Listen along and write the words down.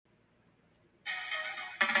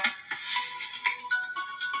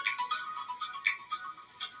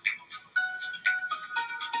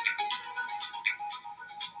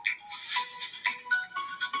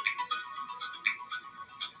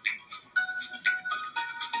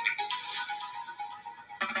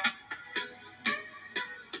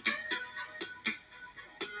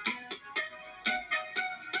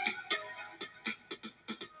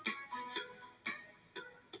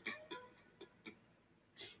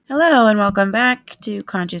Hello and welcome back to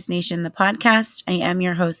Conscious Nation, the podcast. I am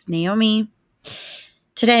your host, Naomi.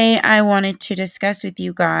 Today, I wanted to discuss with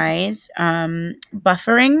you guys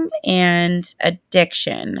buffering and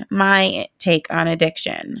addiction, my take on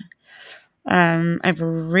addiction. I've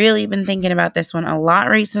really been thinking about this one a lot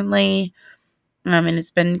recently, and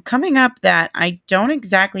it's been coming up that I don't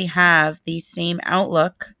exactly have the same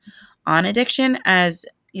outlook on addiction as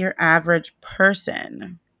your average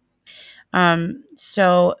person.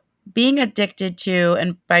 So being addicted to,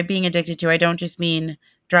 and by being addicted to, I don't just mean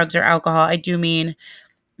drugs or alcohol. I do mean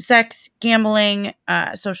sex, gambling,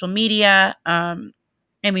 social media.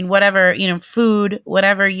 Whatever, food,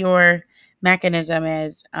 whatever your mechanism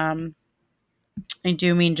is. I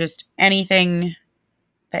do mean just anything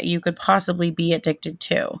that you could possibly be addicted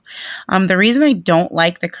to. The reason I don't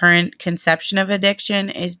like the current conception of addiction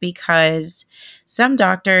is because some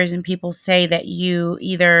doctors and people say that you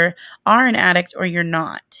either are an addict or you're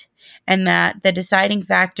not, and that the deciding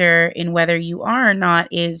factor in whether you are or not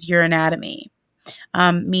is your anatomy,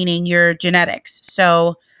 meaning your genetics.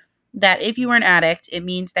 So that if you are an addict, it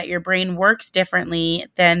means that your brain works differently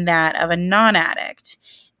than that of a non addict.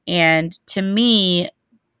 And to me,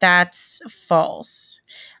 that's false.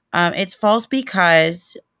 It's false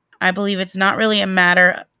because I believe it's not really a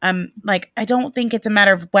matter, I don't think it's a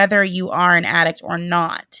matter of whether you are an addict or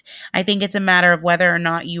not. I think it's a matter of whether or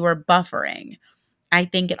not you are buffering. I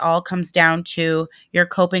think it all comes down to your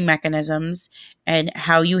coping mechanisms and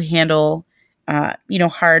how you handle,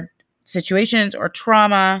 hard situations or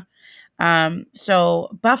trauma.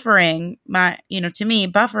 So buffering, to me,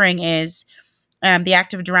 buffering is the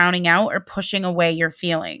act of drowning out or pushing away your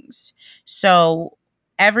feelings. So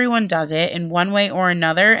everyone does it in one way or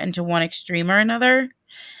another and to one extreme or another.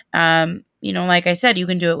 Like I said, you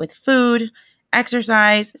can do it with food,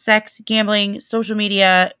 exercise, sex, gambling, social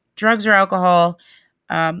media, drugs or alcohol,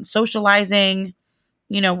 socializing,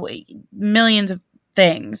 millions of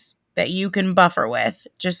things that you can buffer with.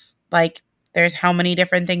 Just like there's how many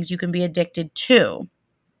different things you can be addicted to.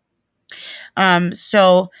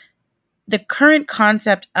 So the current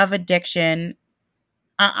concept of addiction,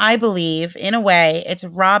 I believe, in a way, it's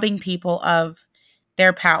robbing people of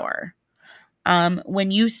their power.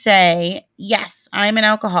 When you say, yes, I'm an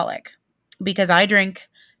alcoholic because I drink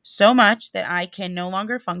so much that I can no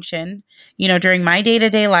longer function, during my day to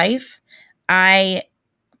day life, I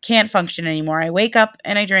can't function anymore. I wake up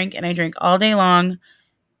and I drink all day long.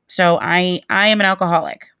 So I am an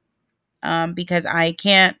alcoholic because I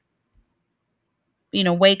can't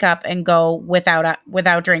wake up and go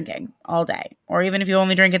without drinking all day, or even if you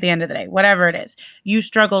only drink at the end of the day, whatever it is, you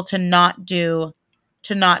struggle to not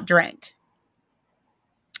drink.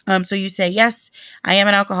 So you say, yes, I am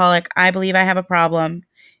an alcoholic. I believe I have a problem,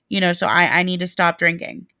 so I need to stop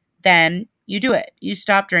drinking. Then you do it. You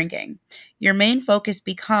stop drinking. Your main focus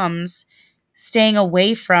becomes staying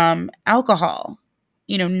away from alcohol,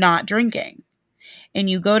 not drinking, and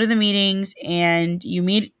you go to the meetings and you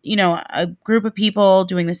meet, a group of people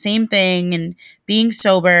doing the same thing and being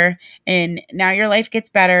sober. And now your life gets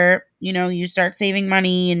better. You start saving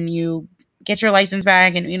money and you get your license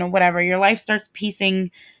back and, whatever. Your life starts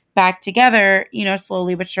piecing back together,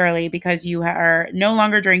 slowly but surely because you are no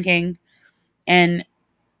longer drinking. And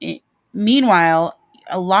it, meanwhile,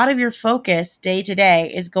 a lot of your focus day to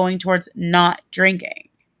day is going towards not drinking,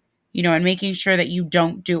 and making sure that you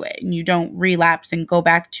don't do it and you don't relapse and go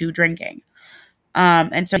back to drinking.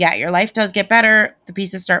 And so, yeah, your life does get better. The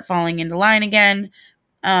pieces start falling into line again.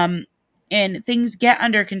 Um, and things get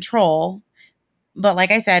under control. But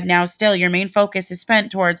like I said, now still your main focus is spent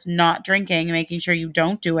towards not drinking and making sure you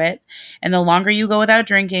don't do it. And the longer you go without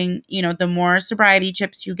drinking, the more sobriety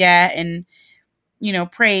chips you get and,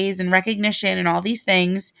 praise and recognition and all these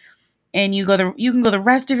things. And you can go the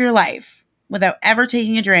rest of your life without ever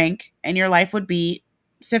taking a drink and your life would be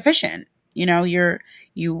sufficient.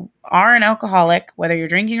 You are an alcoholic, whether you're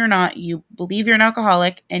drinking or not, you believe you're an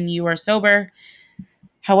alcoholic and you are sober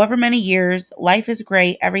however many years, life is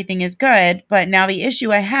great, everything is good. But now the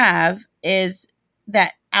issue I have is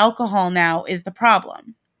that alcohol now is the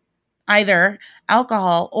problem. Either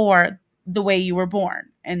alcohol or the way you were born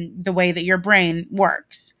and the way that your brain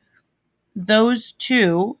works. Those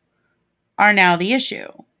two are now the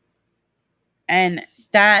issue. And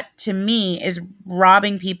that to me is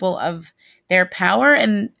robbing people of their power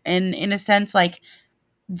and in a sense like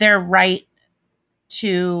their right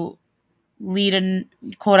to lead a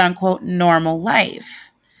quote unquote normal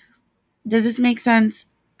life. Does this make sense?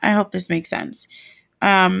 I hope this makes sense.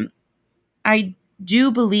 I do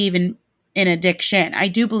believe in addiction. I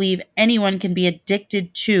do believe anyone can be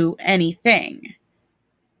addicted to anything.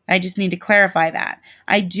 I just need to clarify that.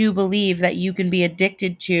 I do believe that you can be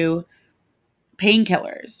addicted to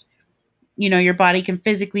painkillers. Your body can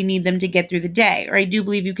physically need them to get through the day. Or I do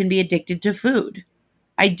believe you can be addicted to food.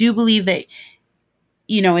 I do believe that,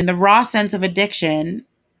 in the raw sense of addiction,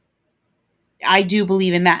 I do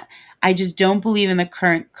believe in that. I just don't believe in the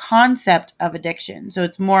current concept of addiction. So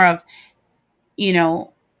it's more of, you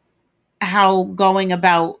know, how going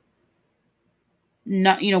about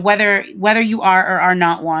not, whether you are or are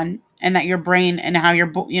not one, and that your brain and how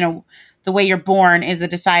the way you're born is the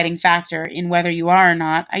deciding factor in whether you are or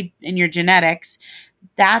not. In your genetics,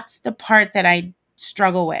 that's the part that I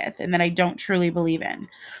struggle with and that I don't truly believe in.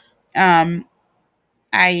 Um,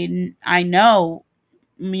 I know,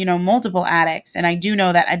 multiple addicts, and I do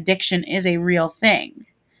know that addiction is a real thing.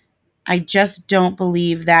 I just don't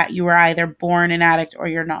believe that you are either born an addict or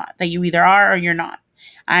you're not, that you either are or you're not.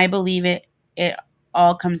 I believe it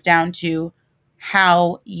all comes down to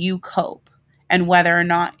how you cope and whether or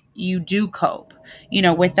not you do cope,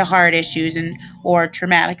 with the hard issues and or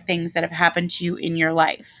traumatic things that have happened to you in your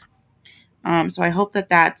life. So I hope that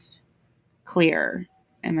that's clear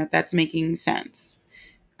and that that's making sense.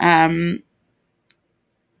 Um,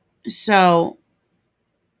 so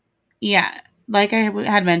yeah, like I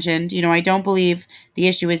had mentioned, I don't believe the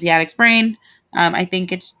issue is the addict's brain. I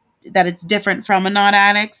think it's different from a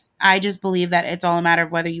non-addict's. I just believe that it's all a matter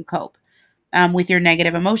of whether you cope with your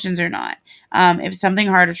negative emotions or not. If something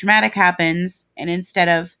hard or traumatic happens, and instead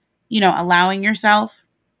of allowing yourself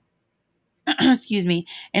excuse me,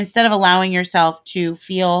 instead of allowing yourself to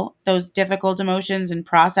feel those difficult emotions and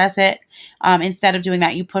process it, instead of doing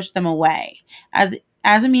that, you push them away as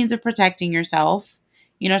a means of protecting yourself.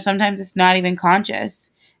 Sometimes it's not even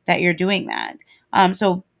conscious that you're doing that.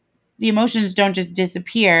 So the emotions don't just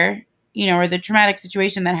disappear, or the traumatic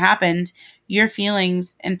situation that happened, your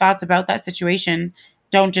feelings and thoughts about that situation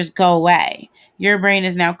don't just go away. Your brain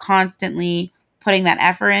is now constantly putting that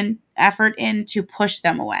effort in to push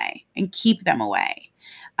them away and keep them away.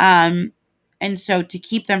 Um, and so to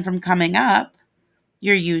keep them from coming up,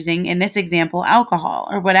 you're using, in this example, alcohol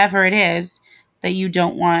or whatever it is that you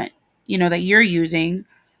don't want, that you're using.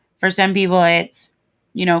 For some people, it's,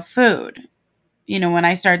 food. When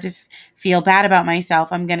I start to feel bad about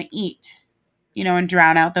myself, I'm going to eat, and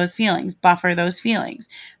drown out those feelings, buffer those feelings.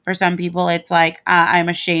 For some people, it's like, I'm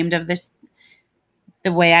ashamed of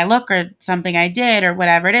the way I look or something I did or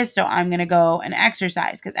whatever it is. So I'm going to go and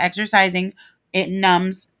exercise, because exercising, it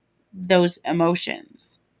numbs those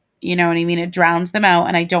emotions. You know what I mean? It drowns them out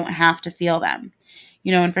and I don't have to feel them.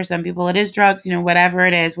 And for some people it is drugs, whatever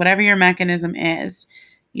it is, whatever your mechanism is,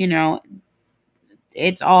 you know,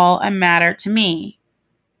 it's all a matter to me.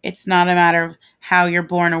 It's not a matter of how you're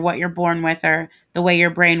born or what you're born with or the way your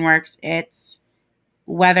brain works. It's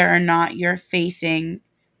whether or not you're facing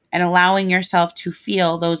and allowing yourself to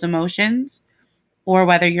feel those emotions, or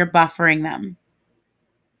whether you're buffering them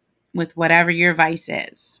with whatever your vice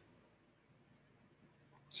is.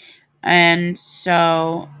 And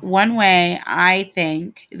so, one way I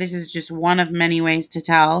think, this is just one of many ways to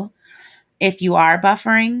tell if you are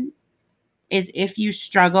buffering, is if you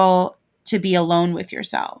struggle to be alone with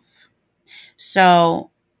yourself.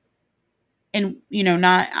 So, and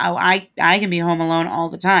not I can be home alone all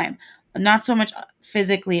the time, not so much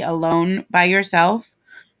physically alone by yourself.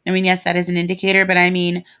 I mean, yes, that is an indicator, but I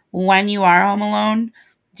mean, when you are home alone,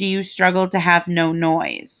 do you struggle to have no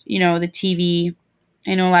noise? The TV.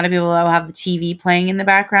 I know a lot of people that will have the TV playing in the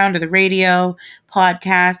background, or the radio,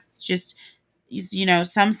 podcasts, just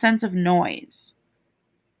some sense of noise,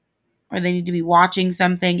 or they need to be watching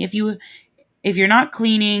something. If you're not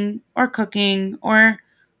cleaning or cooking or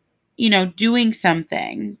doing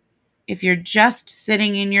something, if you're just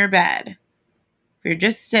sitting in your bed, if you're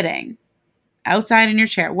just sitting outside in your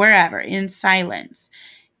chair, wherever, in silence,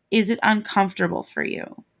 is it uncomfortable for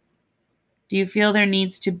you? Do you feel there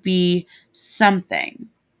needs to be something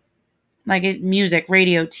like music,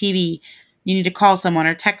 radio, TV? You need to call someone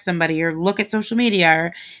or text somebody or look at social media?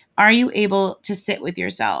 Or are you able to sit with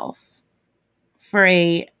yourself for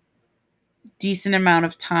a decent amount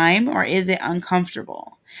of time, or is it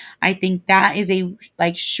uncomfortable? I think that is a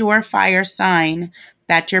surefire sign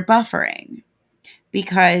that you're buffering,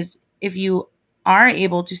 because if you are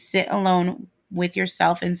able to sit alone with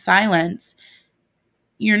yourself in silence,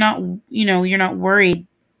 you're not worried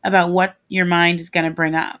about what your mind is going to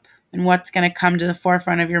bring up and what's going to come to the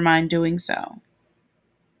forefront of your mind doing so.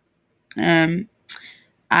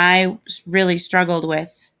 I really struggled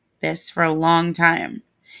with this for a long time,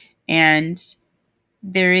 and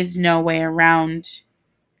there is no way around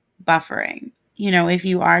buffering. If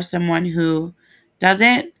you are someone who does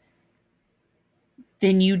it,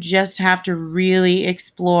 then you just have to really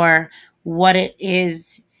explore what it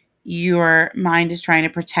is your mind is trying to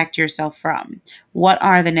protect yourself from. What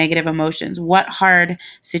are the negative emotions? What hard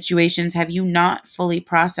situations have you not fully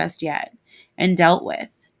processed yet and dealt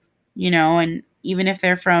with? And even if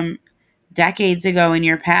they're from decades ago in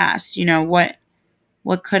your past,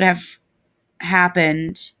 what could have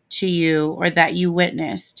happened to you or that you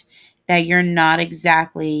witnessed that you're not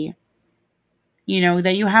exactly,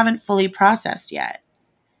 that you haven't fully processed yet.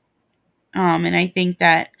 And I think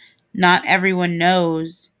that not everyone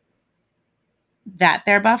knows that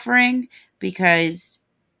they're buffering, because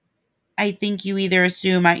I think you either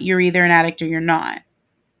assume you're either an addict or you're not.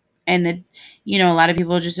 And a lot of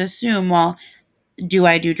people just assume, well, do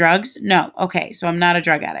I do drugs? No. Okay, so I'm not a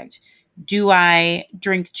drug addict. Do I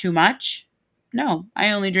drink too much? No,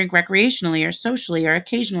 I only drink recreationally or socially or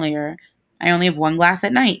occasionally, or I only have one glass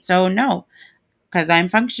at night. So no, because I'm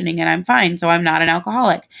functioning and I'm fine. So I'm not an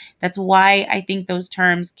alcoholic. That's why I think those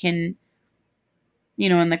terms can,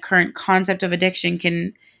 and the current concept of addiction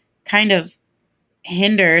can kind of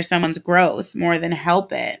hinder someone's growth more than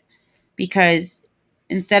help it. Because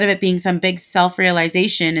instead of it being some big self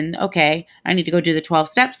realization and, okay, I need to go do the 12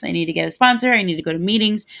 steps, I need to get a sponsor, I need to go to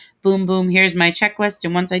meetings, boom, boom, here's my checklist.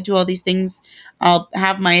 And once I do all these things, I'll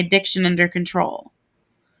have my addiction under control.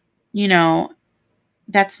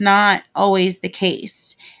 That's not always the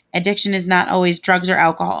case. Addiction is not always drugs or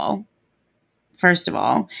alcohol, first of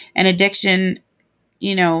all. And addiction,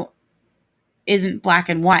 you know, isn't black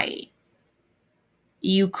and white.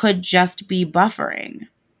 You could just be buffering,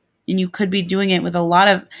 and you could be doing it with a lot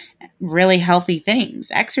of really healthy things.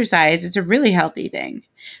 Exercise, it's a really healthy thing.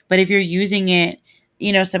 But if you're using it,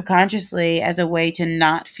 subconsciously as a way to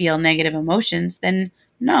not feel negative emotions, then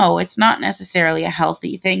no, it's not necessarily a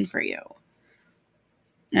healthy thing for you.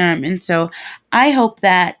 And so I hope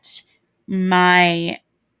that my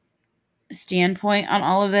standpoint on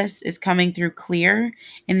all of this is coming through clear,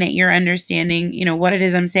 and that you're understanding, what it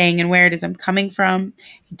is I'm saying and where it is I'm coming from.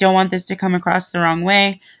 I don't want this to come across the wrong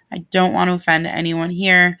way. I don't want to offend anyone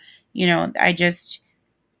here. This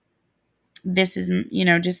is,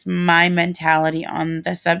 just my mentality on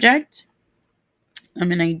the subject.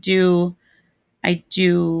 And I do,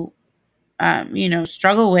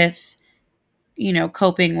 struggle with,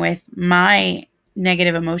 coping with my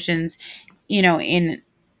negative emotions,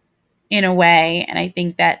 in a way. And I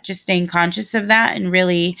think that just staying conscious of that and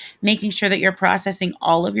really making sure that you're processing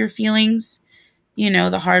all of your feelings,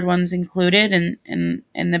 the hard ones included, and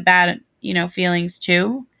the bad, feelings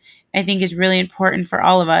too, I think is really important for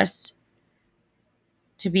all of us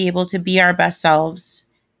to be able to be our best selves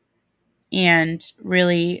and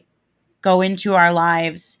really go into our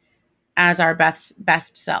lives as our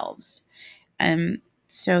best selves.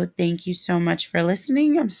 So thank you so much for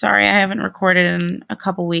listening. I'm sorry I haven't recorded in a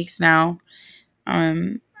couple weeks now.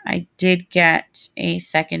 I did get a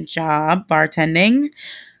second job bartending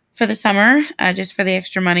for the summer, just for the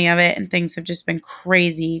extra money of it, and things have just been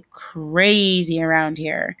crazy, crazy around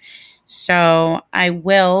here. So I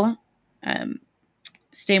will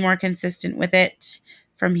stay more consistent with it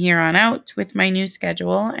from here on out with my new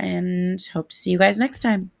schedule, and hope to see you guys next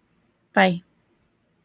time. Bye.